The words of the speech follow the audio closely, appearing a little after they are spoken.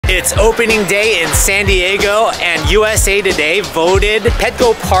It's opening day in San Diego, and USA Today voted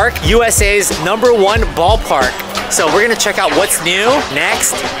Petco Park USA's #1 ballpark. So we're gonna check out what's new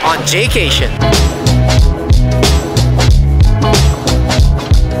next on Jaycation.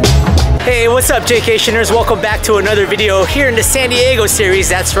 Hey, what's up, Jaycationers? Welcome back to another video here in the San Diego series.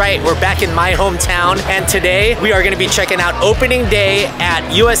 That's right, we're back in my hometown, and today we are gonna be checking out opening day at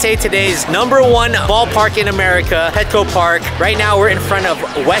USA Today's #1 ballpark in America, Petco Park. Right now we're in front of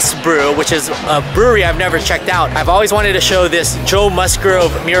BREW, which is a brewery I've never checked out. I've always wanted to show this Joe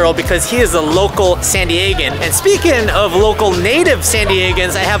Musgrove mural because he is a local San Diegan. And speaking of local native San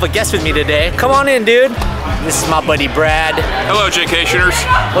Diegans, I have a guest with me today. Come on in, dude. This is my buddy Brad. Hello, Jaycationers.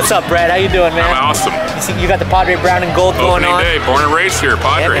 What's up, Brad? How you doing, man? I'm awesome. You got the Padre brown and gold going on. Opening day, born and raised here,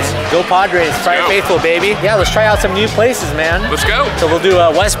 Padres. Yeah, go Padres, Fire Faithful, baby. Yeah, let's try out some new places, man. Let's go. So we'll do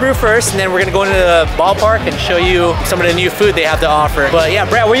BREW first, and then we're gonna go into the ballpark and show you some of the new food they have to offer. But yeah,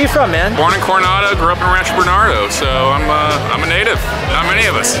 Brad, where you from, man? Born in Coronado, grew up in Rancho Bernardo, so I'm a native. Not many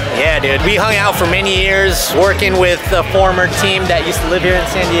of us. Yeah, dude. We hung out for many years working with a former team that used to live here in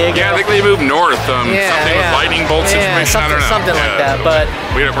San Diego. Yeah, I think they moved north. Something with lightning bolts information. I don't know. Something like that, but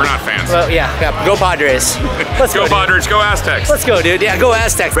we're not fans. Well, yeah, go Padres. Let's go Padres, go Aztecs. Let's go, dude. Yeah, go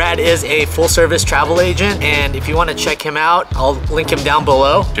Aztecs. Brad is a full-service travel agent, and if you want to check him out, I'll link him down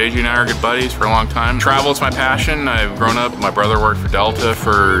below. JG and I are good buddies for a long time. Travel is my passion. I've grown up. My brother worked for Delta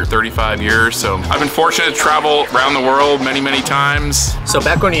for 35 years, so I've been fortunate to travel around the world many, many times. So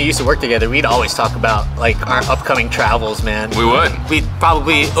back when we used to work together, we'd always talk about like our upcoming travels, man. We would. We'd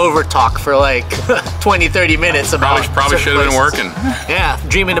probably over talk for like 20, 30 minutes about Probably should have been working. Yeah,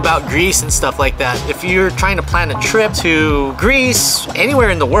 dreaming about Greece and stuff like that. If you're trying to plan a trip to Greece, anywhere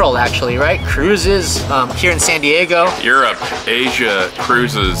in the world actually, right? Cruises here in San Diego. Europe, Asia,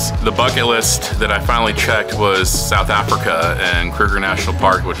 cruises. The bucket list that I finally checked was South Africa and Kruger National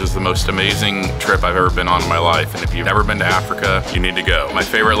Park, which is the most amazing trip I've ever been on in my life. And if you've never been to Africa, you need to go. My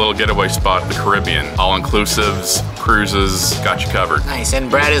favorite little getaway spot, the Caribbean. All-inclusives, cruises, got you covered. Nice, and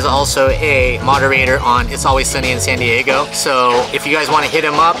Brad is also a moderator on It's Always Sunny in San Diego. So if you guys want to hit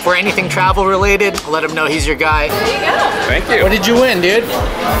him up for anything travel related, let him know he's your guy. There you go. Thank you. What did you win, dude?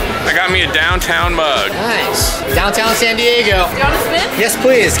 I got me a downtown mug. Nice. Downtown San Diego. You want to spin? Yes,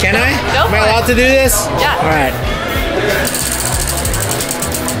 please. Can I? Go Am I allowed to do this? Yeah. All right.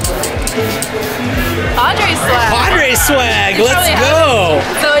 Padres swag. Padres swag. Let's probably go.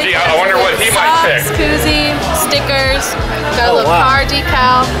 So Gee, I wonder what he might pick. socks, koozie, stickers, got a little wow. car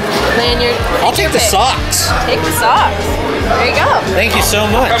decal, lanyard. I'll take the socks. Take the socks. There you go. Thank you so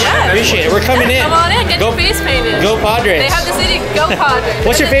much. Yeah. Appreciate it. We're coming in. Come on in, get your face painted. Go Padres. They have the city, go Padres.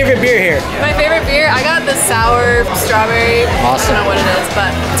 What's your favorite beer here? My favorite beer, I got the sour strawberry. Awesome. I don't know what it is,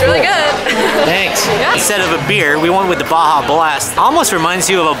 but it's really good. Thanks. Yeah. Instead of a beer, we went with the Baja Blast. Almost reminds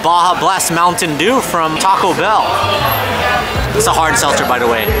you of a Baja Blast Mountain Dew from Taco Bell. It's a hard seltzer, by the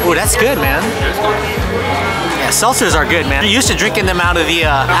way. Ooh, that's good, man. Yeah, seltzers are good, man. You're used to drinking them out of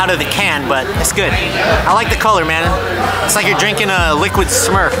the can, but it's good. I like the color, man. It's like you're drinking a liquid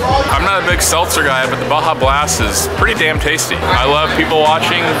Smurf. I'm not a big seltzer guy, but the Baja Blast is pretty damn tasty. I love people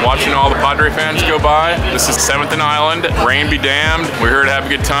watching all the Padre fans go by. This is 7th and Island. Rain be damned. We're here to have a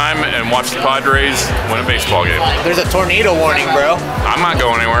good time and watch the Padres win a baseball game. There's a tornado warning, bro. I'm not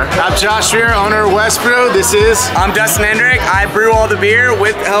going anywhere. I'm Josh Shear, owner of BREW. I'm Dustin Hendrick. I brew all the beer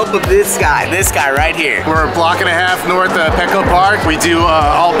with the help of this guy right here. We're a block and a half north of Petco Park. We do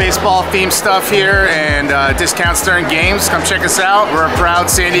all baseball themed stuff here and discounts during games. Come check us out. We're a proud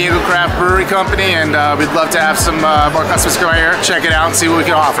San Diego craft brewery company, and we'd love to have some of our customers come out here, check it out, and see what we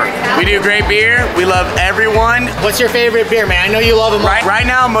can offer. We do great beer. We love everyone. What's your favorite beer, man? I know you love them all. Right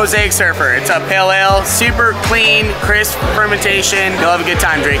now, Mosaic Surfer. It's a pale ale, super clean, crisp fermentation. You'll have a good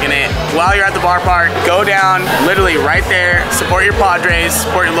time drinking it. While you're at the bar park, go down, literally right there. Support your Padres,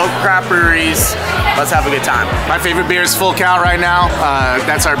 support your local craft breweries. Let's have a good time. My favorite beer is Full Count right now.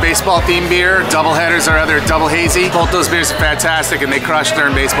 That's our baseball themed beer. Double headers are other double hazy. Both those beers are fantastic, and they crush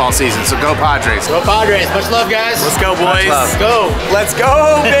during baseball season. So go Padres. Go Padres. Much love, guys. Let's go, boys. Let's go. Let's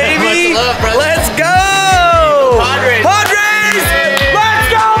go, baby. Much love, brother. Let's go. Padres. Padres. Hey. Let's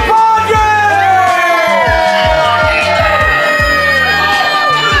go, Padres.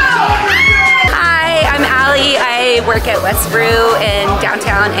 Hi, I'm Allie. I work at BREW in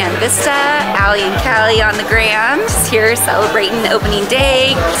downtown and Vista. Allie and Callie on the gram. Just here celebrating the opening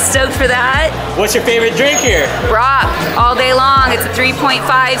day. Stoked for that. What's your favorite drink here? Brock all day long. It's a 3.5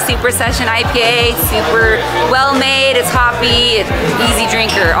 Super Session IPA. Super well made. It's hoppy. It's easy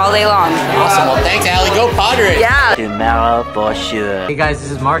drinker all day long. Awesome. Well, thanks, Allie. Go Padres. Yeah. Tomorrow for sure. Hey guys,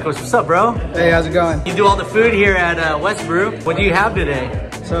 this is Marcos. What's up, bro? Hey, how's it going? You do all the food here at BREW. What do you have today?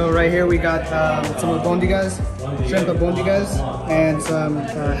 So right here we got some albondigas, shrimp albondigas, and some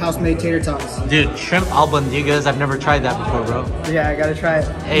house-made tater tots. Dude, shrimp albondigas, I've never tried that before, bro. Yeah, I gotta try it.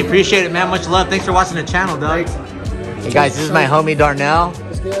 Hey, appreciate it, man. Much love. Thanks for watching the channel, dog. Thanks. Hey guys, this is my homie Darnell.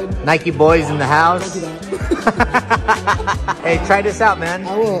 It's good. Nike boys in the house. Hey, try this out, man.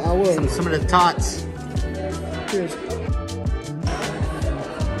 I will. Some of the tots. Cheers.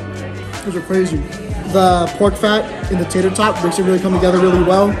 Those are crazy. The pork fat in the tater tot makes it really come together really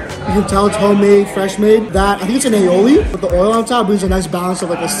well. You can tell it's homemade, fresh made. That, I think it's an aioli, but the oil on top brings a nice balance of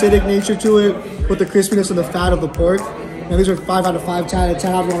like acidic nature to it with the crispiness and the fat of the pork. And these are 5 out of 5, 10 out of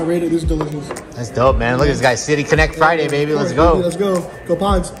 10, however you want to rate it. These are delicious. That's dope, man. Look at this guy, City Connect Friday, baby. Let's go. Let's go. Go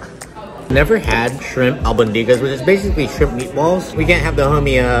Pods. Never had shrimp albondigas, which is basically shrimp meatballs. We can't have the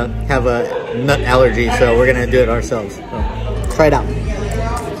homie have a nut allergy, so we're gonna do it ourselves. So, try it out.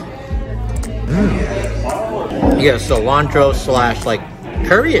 You get a cilantro slash like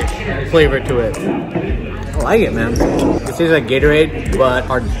curry-ish flavor to it. I like it, man. It tastes like Gatorade, but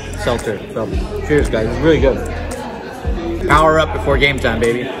hard seltzer. So, cheers, guys. It's really good. Power up before game time,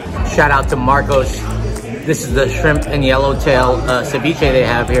 baby. Shout out to Marcos. This is the shrimp and yellowtail ceviche they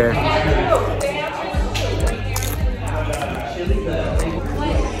have here.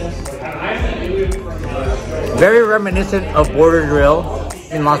 Very reminiscent of Border Grill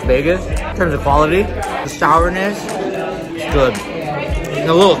in Las Vegas in terms of quality. The sourness is good. And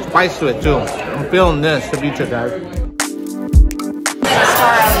a little spice to it too. I'm feeling this ceviche, guys.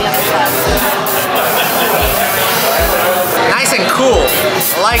 Nice and cool.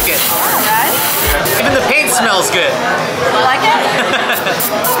 I like it. Even the paint smells good. You like it?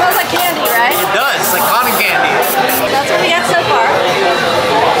 It smells like candy, right? It does, like cotton candy. That's what we have so far.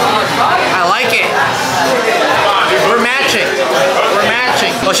 I like it. We're matching. We're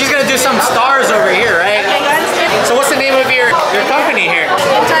matching. Well, she's gonna do some stars over here, right? Okay, guys. So what's the name of your company here?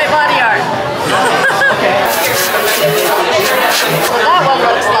 Tight body art. What that one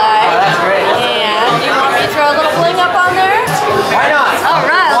looks like. That's great. And you want me to throw a little bling up on there? Why not? All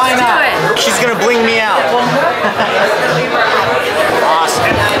right, Why let's not? do it. She's gonna bling me out. Awesome.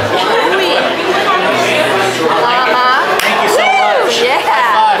 Thank you so much.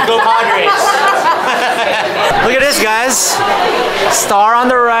 Yeah. Go Padres. Look at this, guys. Star on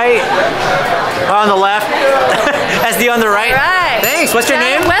the right, on the left. SD on the right. All right. Thanks. What's your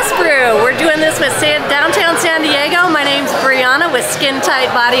name? West Brew. We're doing this with downtown San Diego. My name's Brianna with Skin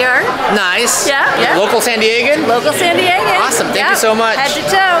Tight Body Art. Nice. Yeah. Local San Diegan? Local San Diego. Awesome. Thank you so much. Head to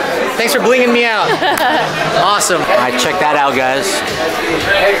toe. Thanks for blinging me out. Awesome. All right, check that out, guys.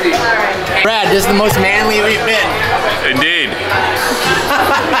 Brad, this is the most manly we've been. Indeed.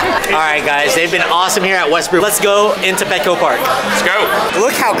 All right, guys, they've been awesome here at West Brew. Let's go into Petco Park. Let's go.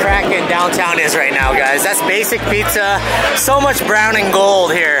 Look how cracking downtown is right now, guys. That's basic pizza. So much brown and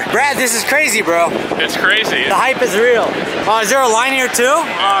gold here. Brad, this is crazy, bro. It's crazy. The hype is real. Oh, is there a line here too?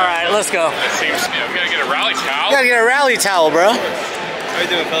 All right, let's go. It seems, we gotta get a rally towel. You gotta get a rally towel, bro. How you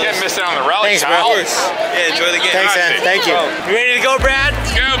doing, fellas? Can't miss out on the rally Thanks, towel. bro. Yeah, enjoy the game. Thanks, man. Thank you. You ready to go, Brad?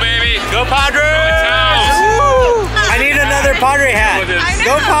 Let's go, baby. Go Padres! Rally towels. Woo! I need another Padre hat.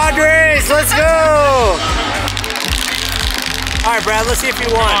 Go Padres! Let's go! All right, Brad, let's see if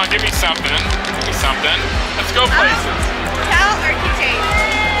you won. Come on, give me something. Give me something. Let's go places. Towel or keychain?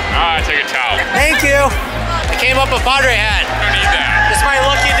 Ah, I take a towel. Thank you. I came up with Padre hat. Don't need that. It's my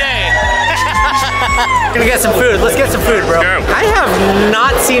lucky day. We're gonna get some food. Let's get some food, bro. Go. I have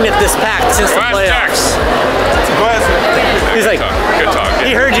not seen it this packed since the playoffs. He's like, Good talk.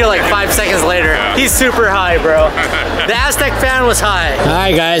 he heard you like 5 seconds later. Yeah. He's super high, bro. The Aztec fan was high. All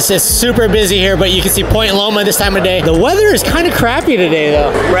right, guys, it's super busy here, but you can see Point Loma this time of day. The weather is kind of crappy today,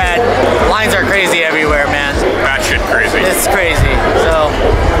 though. Brad, lines are crazy everywhere, man. That shit crazy. It's crazy. So,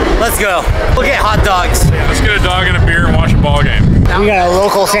 let's go. We'll get hot dogs. Let's get a dog and a beer and watch a ball game. We got a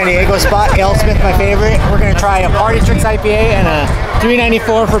local San Diego spot, Ale Smith, my favorite. We're gonna try a Party Tricks IPA and a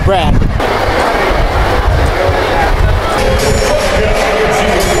 $3.94 for Brad.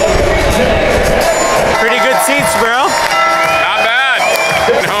 Pretty good seats, bro. Not bad.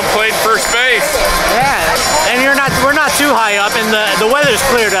 Home plate first base. Yeah, and we're not too high up, and the weather's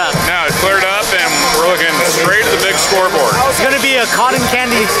cleared up. Now it's cleared up and we're looking straight at the big scoreboard. It's gonna be a cotton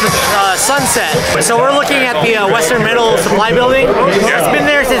candy sunset. So we're looking at the Western Metal Supply Building. It's been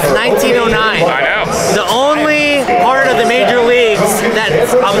there since 1909. I know. The only part of the major leagues that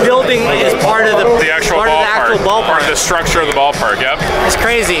a building is part of The actual ballpark. Part of the structure of the ballpark, yep. It's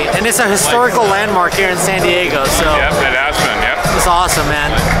crazy, and it's a historical landmark here in San Diego, so Yep, it has been, yep. it's awesome,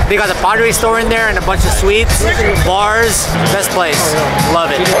 man. They got the Padre store in there and a bunch of suites, bars, best place.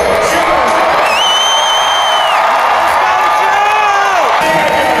 Love it.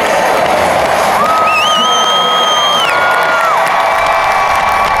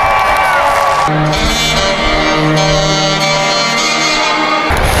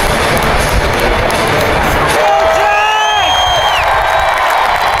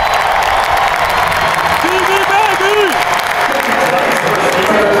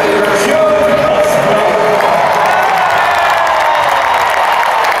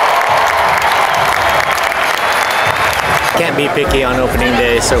 opening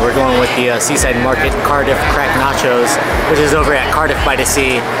day, so we're going with the Seaside Market Cardiff Crack Nachos, which is over at Cardiff by the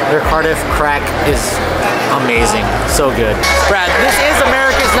Sea. Their Cardiff Crack is amazing, so good. Brad, this is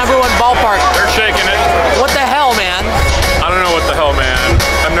America's #1 ballpark. They're shaking it. What the hell, man? I don't know what the hell, man.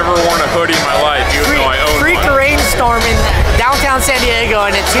 I've never worn a hoodie in my life, even though I own Freak one. rainstorm in downtown San Diego,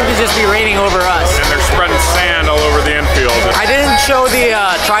 and it seemed to just be raining over us. And they're spreading sand all over the infield. I didn't show the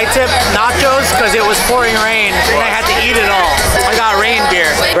tri-tip nachos because it was pouring rain, and I had to eat it all. I got rain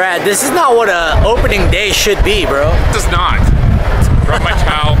beer. Brad, this is not what a opening day should be, bro. This is not. Drop my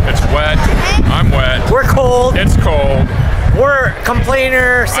towel. It's wet. I'm wet. We're cold. It's cold. We're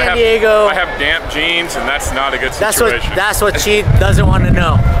complainer, San Diego. I have damp jeans, and that's not a good situation. That's what she doesn't want to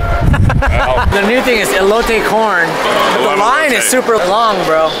know. Well, the new thing is elote corn. The line is super long,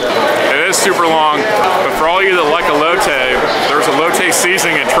 bro. it is super long, but for all you that like elote, there's elote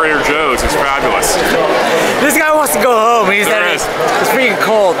seasoning at Trader Joe's. It's fabulous. This guy wants to go home. He said it's freaking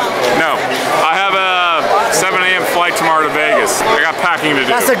cold. No, I have a 7 a.m. flight tomorrow to Vegas. I got packing to do.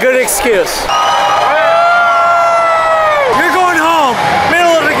 That's a good excuse. You're going home,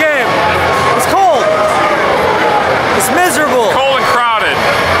 middle of the game. It's cold. It's miserable. Cold and crowded.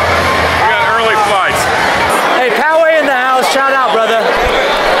 We got early flights. Hey, Poway in the house. Shout out, brother.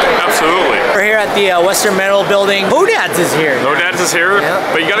 Absolutely. We're here at the Western Metal Building. Hodad's is here. Hodad's is here,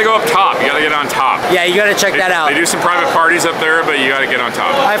 but you gotta go up top. You gotta get on top. Yeah, you gotta check that out. They do some private parties up there, but you gotta get on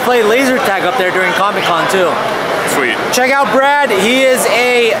top. I played laser tag up there during Comic Con too. Sweet. Check out Brad. He is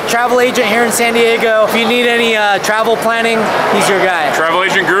a travel agent here in San Diego. If you need any travel planning, he's your guy. Travel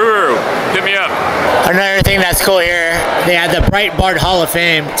agent guru. Hit me up. Another thing that's cool here, they have the Breitbart Hall of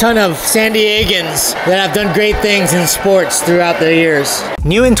Fame. Ton of San Diegans that have done great things in sports throughout the years.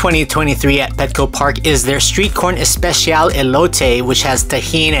 New in 2023 at Petco Park is their Street Corn Especial Elote, which has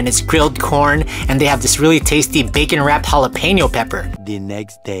tahini and it's grilled corn, and they have this really tasty bacon-wrapped jalapeno pepper. The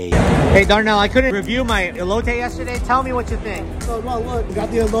next day. Hey Darnell, I couldn't review my elote yesterday. Tell me what you think. So, well, look, we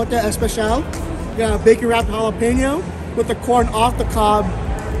got the elote especial. We got a bacon wrapped jalapeno with the corn off the cob.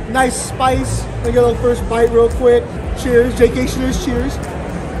 Nice spice. Let me get a little first bite real quick. Cheers, Jaycationers, cheers.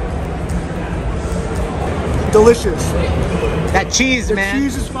 Delicious. That cheese, The man.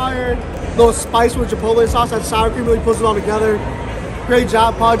 cheese is fire. Little spice with chipotle sauce. That sour cream really puts it all together. Great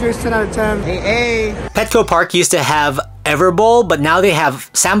job, Padres. 10 out of 10. Hey. Petco Park used to have Everbowl, but now they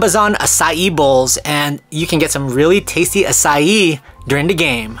have Sambazon acai bowls, and you can get some really tasty acai during the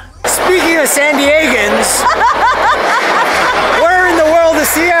game. Speaking of San Diegans, where in the world is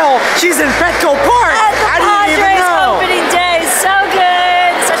CL? She's in Petco Park. I didn't even know. Opening day, so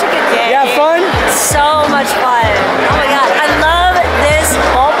good. Such a good game. You have fun? So much fun. Oh my god, I love this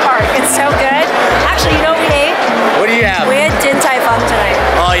ballpark. It's so good. Actually, you know what we ate? What do you have? We had Din Tai Fung tonight.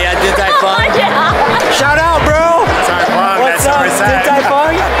 Oh yeah, Din Tai Fung. Yeah. Shout out, bro. What's up? Din Tai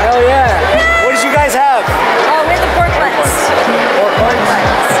Fung? Hell yeah. What did you guys have? Oh, we had the pork butts. Pork buns.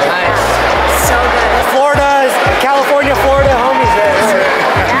 Nice. So good. Florida, California, Florida, homies there.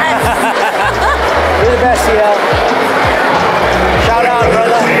 Yes. You're the best, CL. Shout out,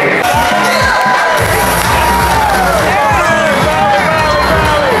 brother.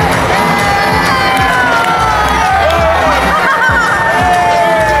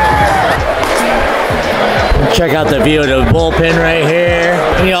 Check out the view of the bullpen right here.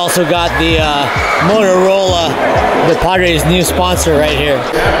 And you also got the Motorola, the Padres' new sponsor right here.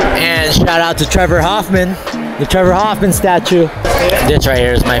 And shout out to Trevor Hoffman, the Trevor Hoffman statue. This right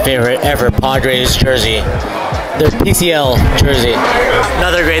here is my favorite ever Padres jersey. Their PCL jersey.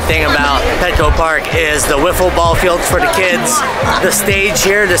 Another great thing about Petco Park is the wiffle ball fields for the kids, the stage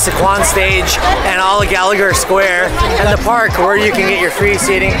here, the Sequan stage, and all of Gallagher Square, and the park where you can get your free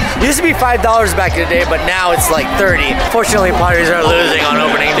seating. It used to be $5 back in the day, but now it's like 30. Fortunately, Padres are losing on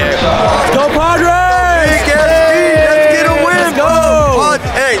opening day. Go Padres! Let's get a win! Go!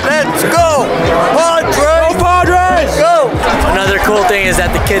 Hey, let's go! Padres! Go Padres! Go! Another cool thing is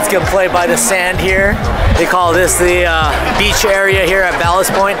that the kids can play by the sand here. They call this the beach area here at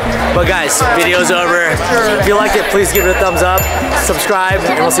Ballast Point. But guys, video's over. If you liked it, please give it a thumbs up, subscribe,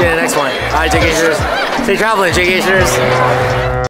 and we'll see you in the next one. All right, Jaycationers. Stay traveling, Jaycationers.